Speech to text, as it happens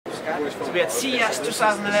So we had CES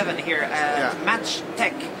 2011 here at Match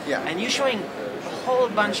Tech, and you're showing a whole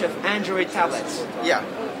bunch of Android tablets. Yeah,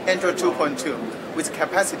 Android 2.2 with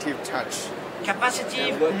capacitive touch.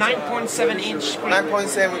 Capacitive 9.7 inch screen.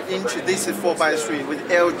 9.7 inch. This is 4:3 with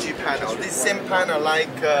LG panel. This same panel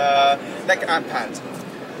like iPad.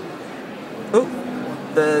 Oh,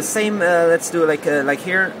 the same. Let's do like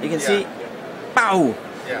here. You can see. Pow.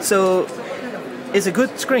 Yeah. So it's a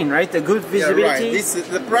good screen, right? A good visibility. Yeah, right. This is,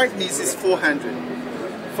 the brightness is 400.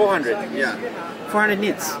 400. Yeah. 400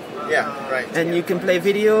 nits. Yeah, right. And you can play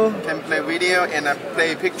video. You can play video and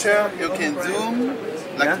play picture. You can zoom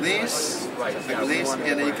like this,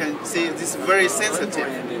 and you can see this is very sensitive.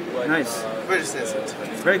 Nice. Very sensitive.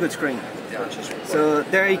 Very good screen. So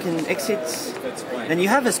there you can exit, and you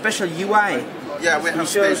have a special UI. Yeah, we have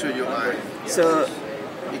special UI. So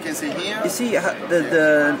you can see here. You see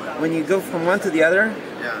the when you go from one to the other.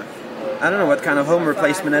 Yeah. I don't know what kind of home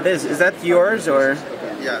replacement that is. Is that yours or?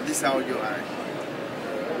 Yeah, this is our UI.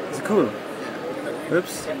 It's cool.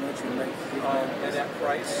 Oops.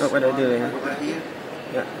 Oh, what do I do here?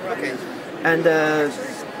 Yeah. Okay. And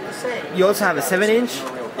you also have a 7-inch.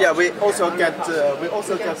 Yeah, we also get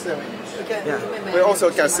 7-inch. Yeah. We also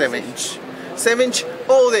got 7-inch. 7-inch,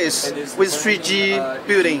 all this with 3G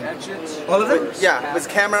built-in. All of them? Yeah, with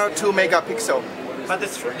camera 2 megapixel. But the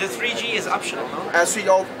 3G is optional, no? 3G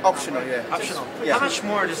optional, yeah. Optional. Yeah. How much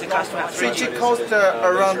more does it cost to have 3G? 3G costs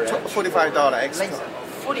around $45 extra.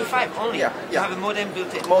 45 only? Yeah, You have a modem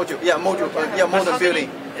built-in? Module, modem built-in.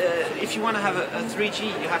 If you want to have a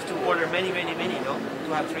 3G, you have to order many, no?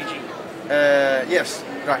 To have 3G. Yes,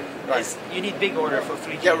 right. You need big order for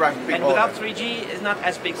 3G. Yeah, right. Big and order. without 3G, it's not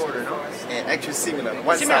as big order, no? Yeah, actually similar.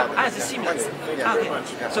 Similar. It's similar. Yeah.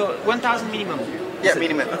 Okay. So 1,000 minimum. Yeah,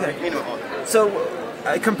 minimum. Okay. Minimum order. So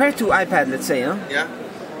compared to iPad, let's say, huh? Yeah.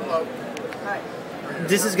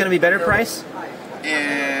 This is going to be better price.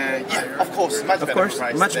 Yeah, of course, much better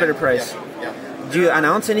price. Much better price. Yeah. Do you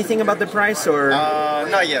announce anything about the price or?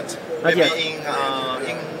 Not yet. Not Maybe yet.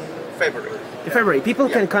 in February. In February, people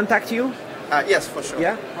can contact you. Yes, for sure.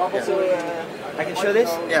 Yeah. So I can show this.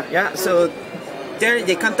 Yeah. Yeah. So there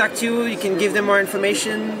they contact you. You can give them more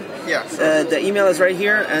information. Yeah. Sure. The email is right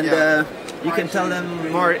here, and you can tell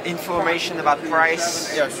them more information about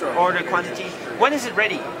price, order quantity. When is it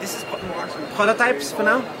ready? This is prototypes for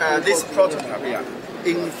now. This prototype, yeah.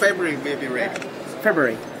 In February will be ready.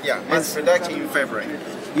 February. Yeah, mass production in February.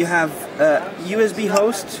 You have USB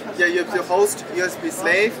host. Yeah, USB host, USB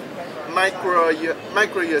slave, micro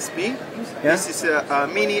USB. Yeah. This is a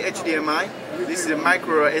mini HDMI. This is a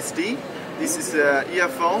micro SD. This is a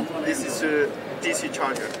earphone. This is a DC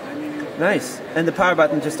charger. Nice. And the power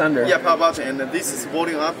button just under. Yeah, power button. And this is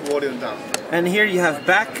volume up, volume down. And here you have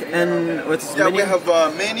back and what's yeah, menu? We have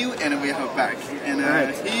a menu and we have back. And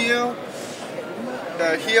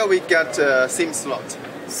here we got SIM slot.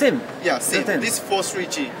 SIM? Yeah, SIM. This is for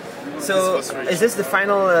 3G. So is this the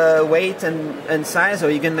final weight and size, or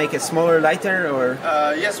you can make it smaller, lighter, or?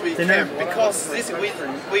 Yes, we thinner? can, because this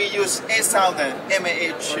we use 8,000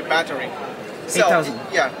 mAh battery. So, 8,000.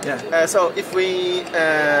 Yeah. So if we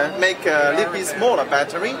make a little bit smaller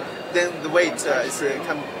battery, then the weight is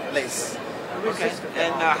less. Okay.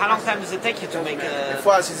 And how long time does it take you to make a?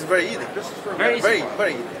 For us, it's very easy. Very easy.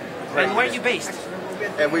 Very easy. And where are you based?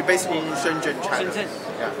 We're based in Shenzhen, China. Shenzhen.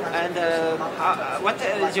 Yeah. And what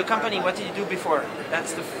is your company? What did you do before?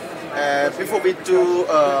 That's the. Before we do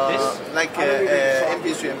like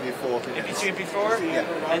MP3 and MP4. MP3 and MP4?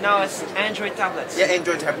 Yeah. And now it's Android tablets. Yeah,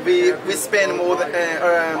 Android tablet. We spend more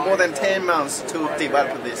than 10 months to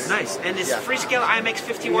develop this. Nice. And it's Freescale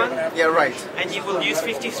IMX51? Yeah, right. And you will use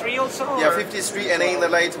 53 also? Yeah, 53, and in the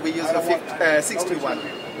late we use the 61.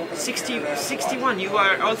 61, you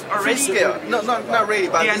are already... Freescale, not really,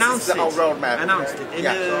 but they this is our roadmap. Announced it.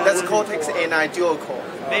 Yeah, that's Cortex-A8 dual core.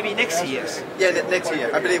 Maybe next year. Yeah, next year.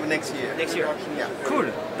 I believe next year. Next year. Yeah. Cool,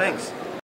 thanks.